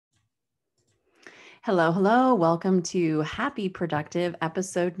Hello, hello. Welcome to Happy Productive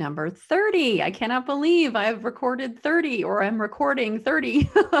episode number 30. I cannot believe I've recorded 30 or I'm recording 30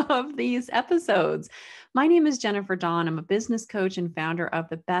 of these episodes. My name is Jennifer Dawn. I'm a business coach and founder of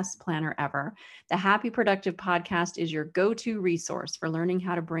The Best Planner Ever. The Happy Productive podcast is your go-to resource for learning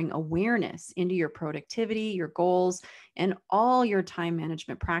how to bring awareness into your productivity, your goals, and all your time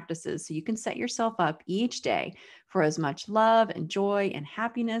management practices so you can set yourself up each day for as much love and joy and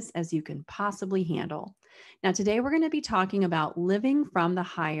happiness as you can possibly handle. Now, today we're going to be talking about living from the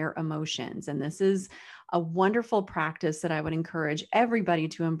higher emotions. And this is a wonderful practice that I would encourage everybody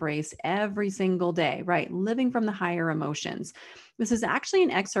to embrace every single day, right? Living from the higher emotions. This is actually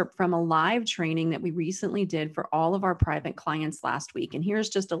an excerpt from a live training that we recently did for all of our private clients last week. And here's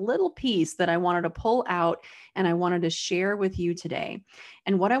just a little piece that I wanted to pull out and I wanted to share with you today.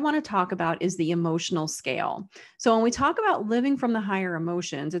 And what I want to talk about is the emotional scale. So when we talk about living from the higher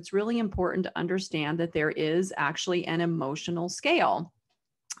emotions, it's really important to understand that there is actually an emotional scale.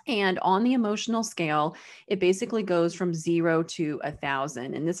 And on the emotional scale, it basically goes from 0 to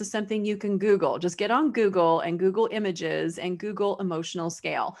 1,000. And this is something you can Google. Just get on Google and Google images and Google emotional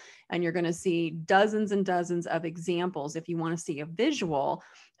scale. And you're going to see dozens and dozens of examples if you want to see a visual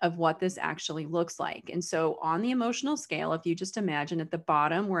of what this actually looks like. And so on the emotional scale, if you just imagine at the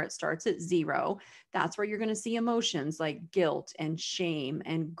bottom where it starts at 0, that's where you're going to see emotions like guilt and shame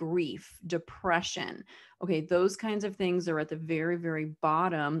and grief, depression. Okay, those kinds of things are at the very, very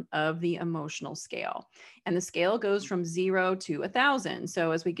bottom of the emotional scale. And the scale goes from 0 to 1,000. So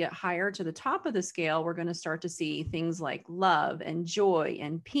as we get higher to the top of the scale, we're going to start to see things like love and joy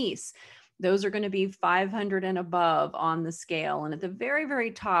and peace. Those are going to be 500 and above on the scale. And at the very,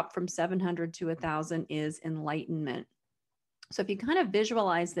 very top from 700 to 1,000 is enlightenment. So if you kind of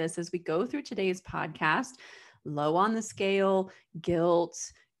visualize this as we go through today's podcast, low on the scale, guilt,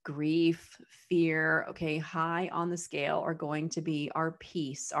 grief, fear, okay, high on the scale are going to be our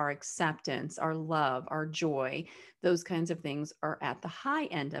peace, our acceptance, our love, our joy. Those kinds of things are at the high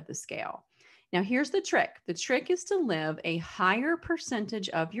end of the scale. Now, here's the trick. The trick is to live a higher percentage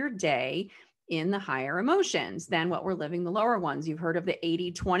of your day in the higher emotions than what we're living the lower ones. You've heard of the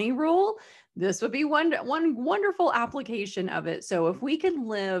 80-20 rule. This would be one wonderful application of it. So if we could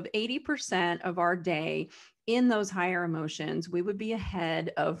live 80% of our day in those higher emotions, we would be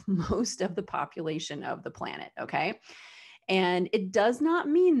ahead of most of the population of the planet, okay? And it does not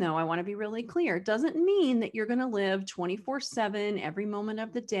mean, though, I want to be really clear, it doesn't mean that you're going to live 24/7 every moment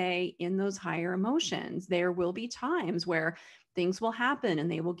of the day in those higher emotions. There will be times where things will happen and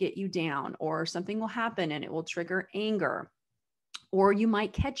they will get you down, or something will happen and it will trigger anger. Or you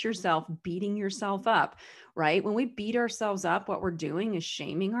might catch yourself beating yourself up, right? When we beat ourselves up, what we're doing is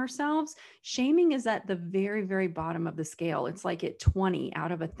shaming ourselves. Shaming is at the very, very bottom of the scale. It's like at 20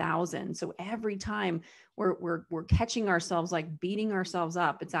 out of 1,000. So every time we're catching ourselves like beating ourselves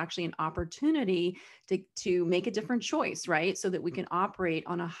up, it's actually an opportunity to make a different choice, right? So that we can operate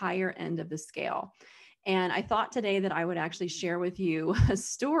on a higher end of the scale. And I thought today that I would actually share with you a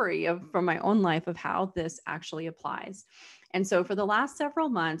story from my own life of how this actually applies. And so for the last several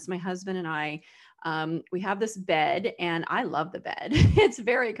months, my husband and I, we have this bed and I love the bed. It's a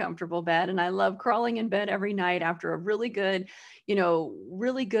very comfortable bed. And I love crawling in bed every night after a really good,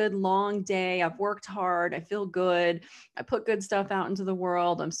 really good long day. I've worked hard. I feel good. I put good stuff out into the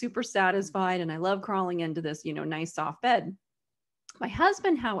world. I'm super satisfied. And I love crawling into this, nice soft bed. My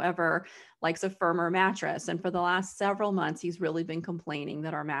husband, however, likes a firmer mattress. And for the last several months, he's really been complaining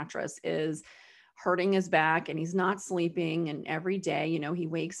that our mattress is hurting his back and he's not sleeping. And every day, he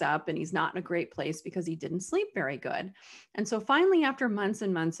wakes up and he's not in a great place because he didn't sleep very good. And so finally, after months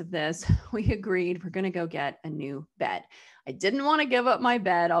and months of this, we agreed we're going to go get a new bed. I didn't want to give up my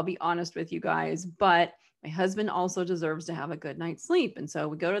bed, I'll be honest with you guys, but my husband also deserves to have a good night's sleep. And so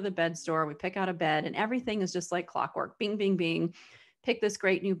we go to the bed store, we pick out a bed, and everything is just like clockwork. Bing, bing, bing. Pick this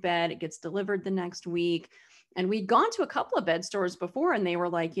great new bed. It gets delivered the next week. And we'd gone to a couple of bed stores before and they were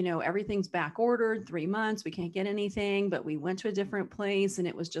like, everything's back ordered 3 months. We can't get anything, but we went to a different place and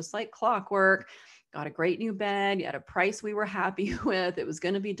it was just like clockwork. Got a great new bed at a price we were happy with. It was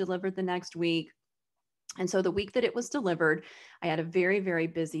going to be delivered the next week. And so the week that it was delivered, I had a very, very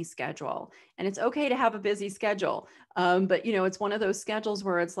busy schedule. And it's okay to have a busy schedule. But, it's one of those schedules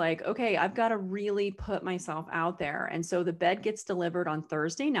where it's like, okay, I've got to really put myself out there. And so the bed gets delivered on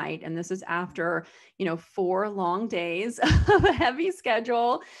Thursday night. And this is after, 4 long days of a heavy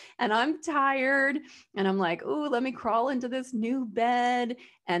schedule. And I'm tired. And I'm like, ooh, let me crawl into this new bed.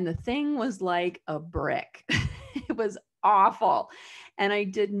 And the thing was like a brick. It was awful. And I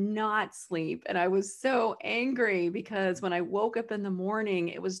did not sleep. And I was so angry because when I woke up in the morning,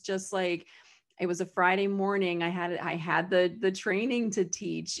 it was just like, It was a Friday morning. I had the training to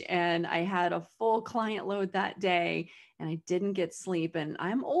teach, and I had a full client load that day, and I didn't get sleep. And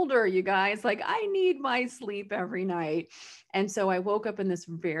I'm older, you guys, like I need my sleep every night. And so I woke up in this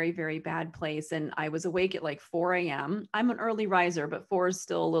very, very bad place, and I was awake at like 4 a.m. I'm an early riser, but 4 is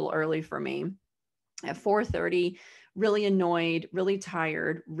still a little early for me. At 4:30, really annoyed, really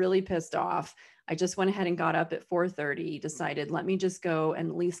tired, really pissed off. I just went ahead and got up at 4:30, decided, let me just go and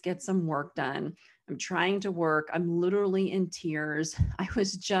at least get some work done. I'm trying to work. I'm literally in tears. I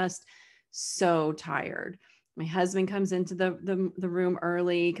was just so tired. My husband comes into the room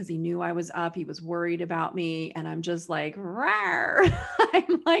early because he knew I was up. He was worried about me. And I'm just like, rawr.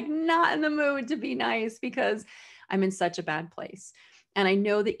 I'm like not in the mood to be nice because I'm in such a bad place. And I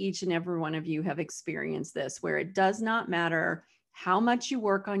know that each and every one of you have experienced this, where it does not matter how much you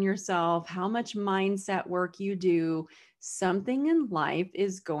work on yourself, how much mindset work you do, something in life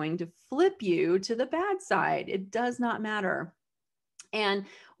is going to flip you to the bad side. It does not matter. And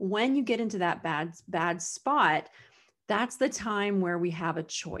when you get into that bad spot, that's the time where we have a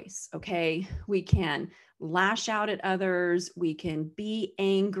choice. Okay. We can lash out at others. We can be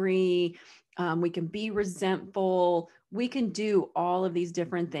angry. We can be resentful. We can do all of these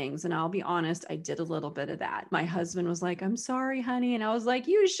different things. And I'll be honest, I did a little bit of that. My husband was like, I'm sorry, honey. And I was like,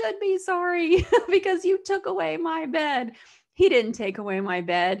 you should be sorry because you took away my bed. He didn't take away my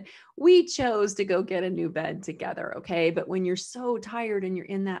bed. We chose to go get a new bed together. Okay. But when you're so tired and you're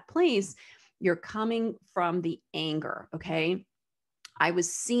in that place, you're coming from the anger. Okay. I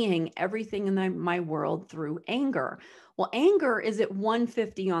was seeing everything in my world through anger. Well, anger is at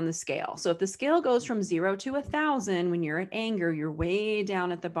 150 on the scale. So if the scale goes from 0 to 1,000, when you're at anger, you're way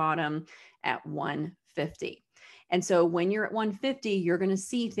down at the bottom at 150. And so when you're at 150, you're going to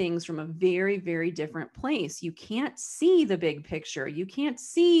see things from a very, very different place. You can't see the big picture. You can't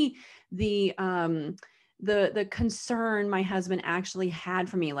see the concern my husband actually had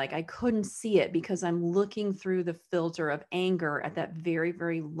for me. Like I couldn't see it because I'm looking through the filter of anger at that very,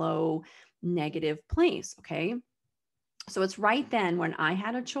 very low negative place. Okay. So it's right then when I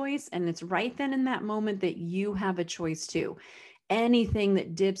had a choice, and it's right then in that moment that you have a choice too. Anything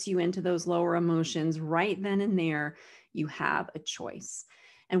that dips you into those lower emotions, right then and there, you have a choice.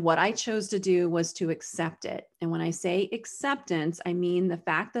 And what I chose to do was to accept it. And when I say acceptance, I mean the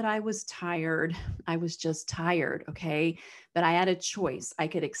fact that I was tired. I was just tired, okay? But I had a choice. I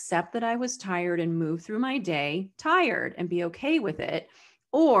could accept that I was tired and move through my day tired and be okay with it.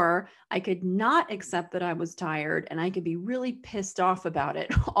 Or I could not accept that I was tired and I could be really pissed off about it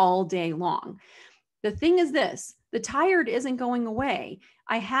all day long. The thing is this, the tired isn't going away.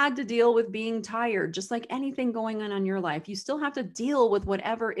 I had to deal with being tired, just like anything going on in your life. You still have to deal with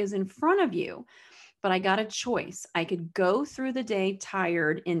whatever is in front of you. But I got a choice. I could go through the day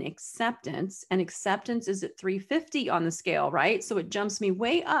tired in acceptance, and acceptance is at 350 on the scale, right? So it jumps me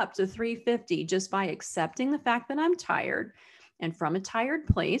way up to 350 just by accepting the fact that I'm tired. And from a tired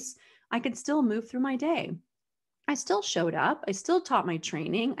place, I could still move through my day. I still showed up. I still taught my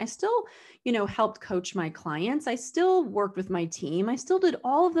training. I still, helped coach my clients. I still worked with my team. I still did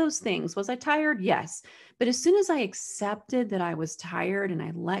all of those things. Was I tired? Yes. But as soon as I accepted that I was tired and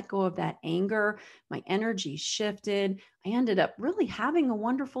I let go of that anger, my energy shifted. I ended up really having a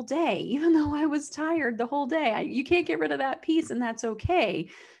wonderful day, even though I was tired the whole day. You can't get rid of that piece, and that's okay,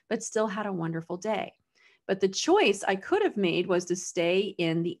 but still had a wonderful day. But the choice I could have made was to stay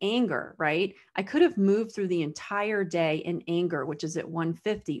in the anger, right? I could have moved through the entire day in anger, which is at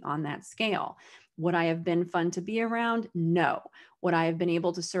 150 on that scale. Would I have been fun to be around? No. Would I have been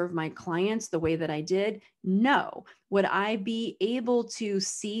able to serve my clients the way that I did? No. Would I be able to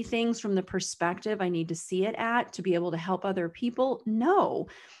see things from the perspective I need to see it at to be able to help other people? No.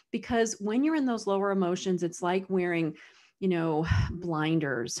 Because when you're in those lower emotions, it's like wearing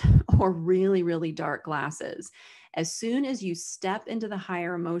blinders or really, really dark glasses. As soon as you step into the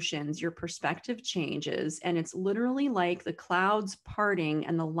higher emotions, your perspective changes, and it's literally like the clouds parting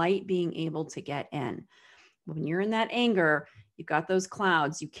and the light being able to get in. When you're in that anger, you've got those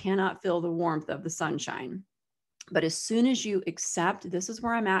clouds. You cannot feel the warmth of the sunshine. But as soon as you accept, this is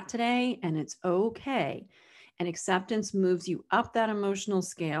where I'm at today, and it's okay. And acceptance moves you up that emotional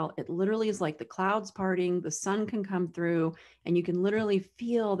scale. It literally is like the clouds parting, the sun can come through, and you can literally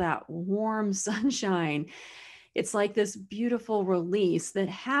feel that warm sunshine. It's like this beautiful release that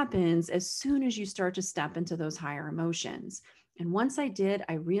happens as soon as you start to step into those higher emotions. And once I did,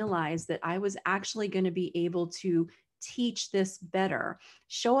 I realized that I was actually going to be able to teach this better.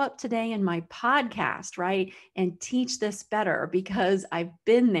 Show up today in my podcast, right? And teach this better because I've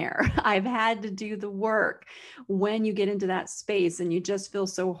been there. I've had to do the work. When you get into that space and you just feel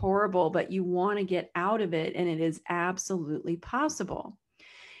so horrible, but you want to get out of it, and it is absolutely possible.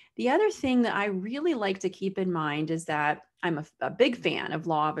 The other thing that I really like to keep in mind is that I'm a big fan of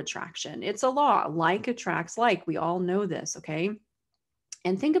law of attraction. It's a law, like attracts like. We all know this, okay?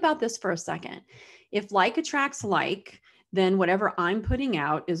 And think about this for a second. If like attracts like, then whatever I'm putting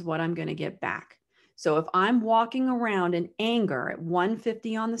out is what I'm going to get back. So if I'm walking around in anger at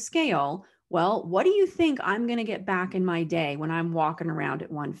 150 on the scale, well, what do you think I'm going to get back in my day when I'm walking around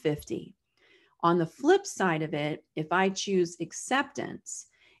at 150? On the flip side of it, if I choose acceptance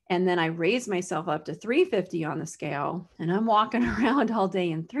and then I raise myself up to 350 on the scale and I'm walking around all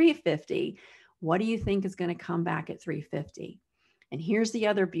day in 350, what do you think is going to come back at 350? And here's the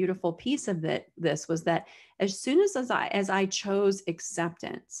other beautiful piece of this was that as soon as I chose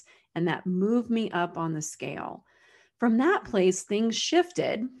acceptance, and that moved me up on the scale, from that place, things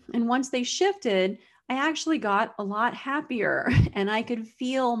shifted. And once they shifted, I actually got a lot happier and I could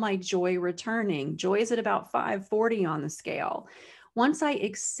feel my joy returning. Joy is at about 540 on the scale. Once I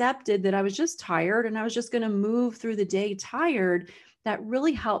accepted that I was just tired and I was just going to move through the day tired, that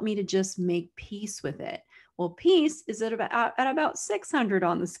really helped me to just make peace with it. Well, peace is at about 600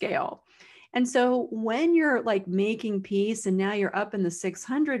 on the scale. And so when you're like making peace and now you're up in the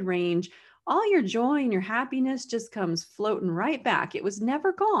 600 range, all your joy and your happiness just comes floating right back. It was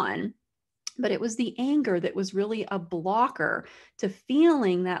never gone, but it was the anger that was really a blocker to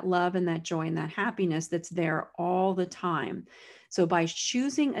feeling that love and that joy and that happiness that's there all the time. So by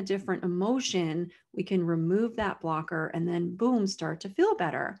choosing a different emotion, we can remove that blocker and then boom, start to feel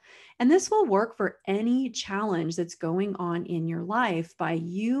better. And this will work for any challenge that's going on in your life by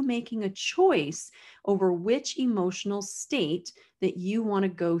you making a choice over which emotional state that you want to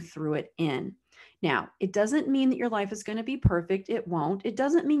go through it in. Now, it doesn't mean that your life is going to be perfect. It won't. It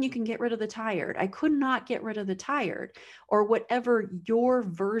doesn't mean you can get rid of the tired. I could not get rid of the tired or whatever your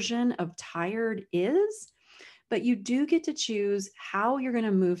version of tired is, but you do get to choose how you're going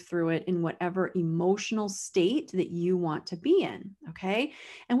to move through it in whatever emotional state that you want to be in. Okay.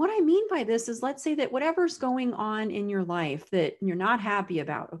 And what I mean by this is, let's say that whatever's going on in your life that you're not happy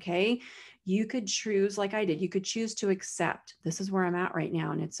about. Okay. You could choose, like I did, you could choose to accept this is where I'm at right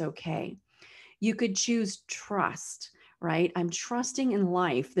now and it's okay. You could choose trust, right? I'm trusting in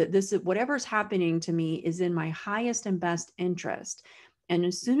life that this is whatever's happening to me is in my highest and best interest. And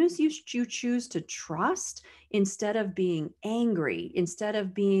as soon as you choose to trust, instead of being angry, instead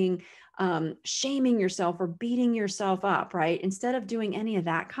of being shaming yourself or beating yourself up, right? Instead of doing any of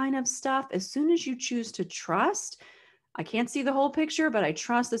that kind of stuff, as soon as you choose to trust, I can't see the whole picture, but I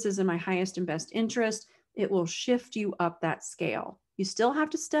trust this is in my highest and best interest. It will shift you up that scale. You still have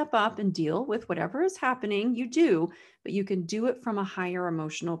to step up and deal with whatever is happening. You do, but you can do it from a higher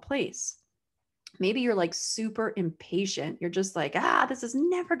emotional place. Maybe you're like super impatient. You're just like, this is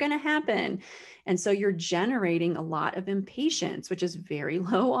never going to happen. And so you're generating a lot of impatience, which is very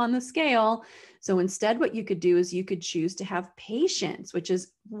low on the scale. So instead, what you could do is you could choose to have patience, which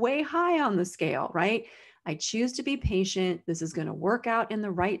is way high on the scale, right? I choose to be patient. This is going to work out in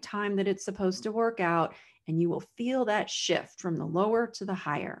the right time that it's supposed to work out. And you will feel that shift from the lower to the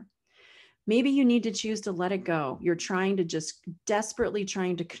higher. Maybe you need to choose to let it go. You're trying to just desperately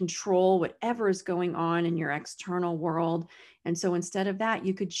trying to control whatever is going on in your external world. And so instead of that,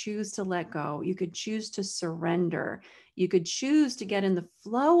 you could choose to let go. You could choose to surrender. You could choose to get in the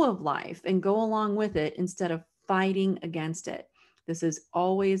flow of life and go along with it instead of fighting against it. This is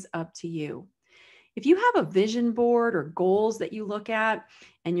always up to you. If you have a vision board or goals that you look at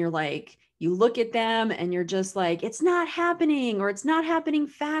and you're like, you look at them and you're just like, it's not happening or it's not happening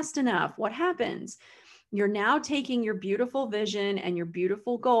fast enough. What happens? You're now taking your beautiful vision and your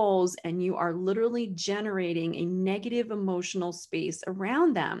beautiful goals and you are literally generating a negative emotional space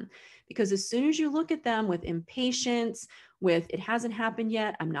around them. Because as soon as you look at them with impatience, with it hasn't happened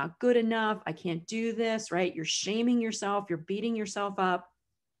yet, I'm not good enough, I can't do this, right? You're shaming yourself, you're beating yourself up.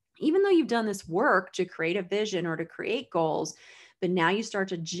 Even though you've done this work to create a vision or to create goals, but now you start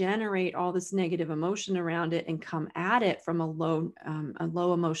to generate all this negative emotion around it and come at it from a low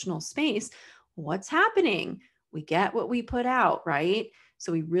emotional space. What's happening? We get what we put out, right?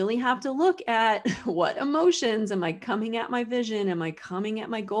 So we really have to look at what emotions am I coming at my vision? Am I coming at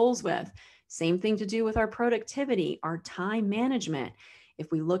my goals with? Same thing to do with our productivity, our time management.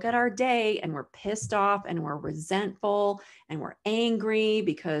 If we look at our day and we're pissed off and we're resentful and we're angry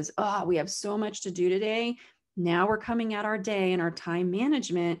because, we have so much to do today, Now we're coming at our day and our time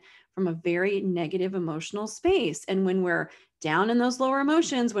management from a very negative emotional space. And when we're down in those lower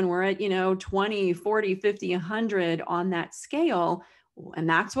emotions, when we're at 20, 40, 50, 100 on that scale, and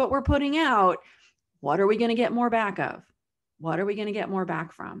that's what we're putting out, what are we going to get more back of? What are we going to get more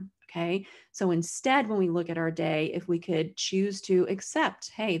back from? Okay. So instead, when we look at our day, if we could choose to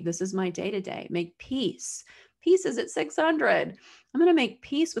accept, hey, this is my day to day, make peace. Peace is at 600. I'm going to make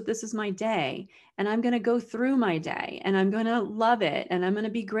peace with this is my day. And I'm going to go through my day and I'm going to love it. And I'm going to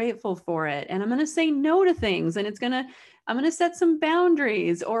be grateful for it. And I'm going to say no to things. And I'm going to set some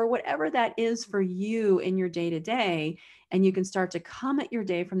boundaries or whatever that is for you in your day to day. And you can start to come at your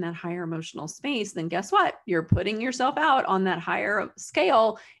day from that higher emotional space. Then guess what? You're putting yourself out on that higher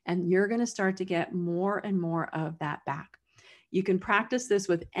scale and you're going to start to get more and more of that back. You can practice this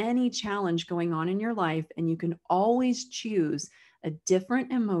with any challenge going on in your life, and you can always choose a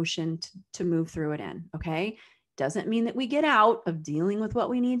different emotion to move through it in. Okay. Doesn't mean that we get out of dealing with what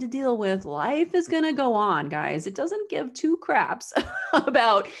we need to deal with. Life is going to go on, guys. It doesn't give two craps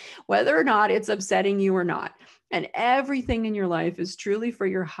about whether or not it's upsetting you or not. And everything in your life is truly for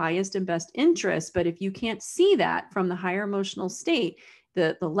your highest and best interest. But if you can't see that from the higher emotional state,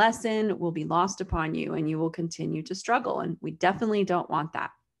 the lesson will be lost upon you and you will continue to struggle. And we definitely don't want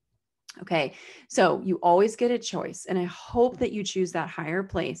that. Okay. So you always get a choice. And I hope that you choose that higher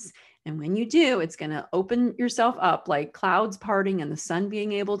place. And when you do, it's going to open yourself up like clouds parting and the sun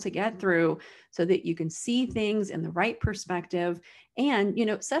being able to get through so that you can see things in the right perspective and,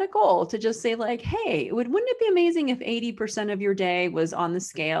 set a goal to just say like, hey, wouldn't it be amazing if 80% of your day was on the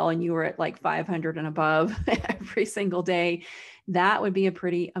scale and you were at like 500 and above every single day? That would be a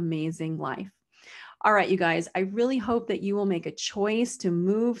pretty amazing life. All right, you guys, I really hope that you will make a choice to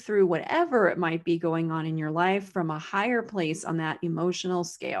move through whatever it might be going on in your life from a higher place on that emotional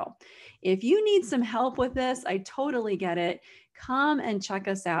scale. If you need some help with this, I totally get it. Come and check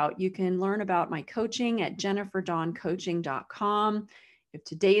us out. You can learn about my coaching at jenniferdawncoaching.com. If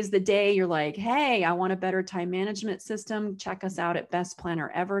today's the day you're like, hey, I want a better time management system, check us out at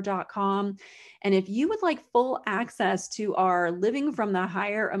bestplannerever.com. And if you would like full access to our Living from the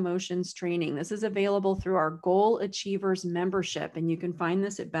Higher Emotions training, this is available through our Goal Achievers membership. And you can find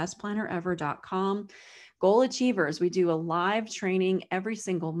this at bestplannerever.com. Goal Achievers, we do a live training every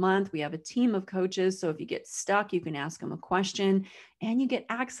single month. We have a team of coaches. So if you get stuck, you can ask them a question and you get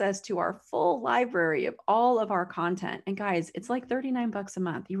access to our full library of all of our content. And guys, it's like $39 a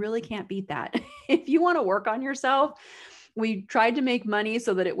month. You really can't beat that. If you want to work on yourself, we tried to make money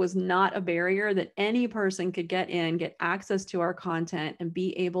so that it was not a barrier, that any person could get in, get access to our content, and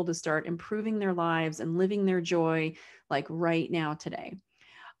be able to start improving their lives and living their joy like right now today.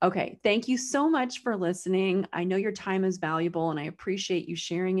 Okay, thank you so much for listening. I know your time is valuable and I appreciate you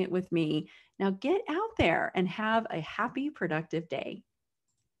sharing it with me. Now get out there and have a happy, productive day.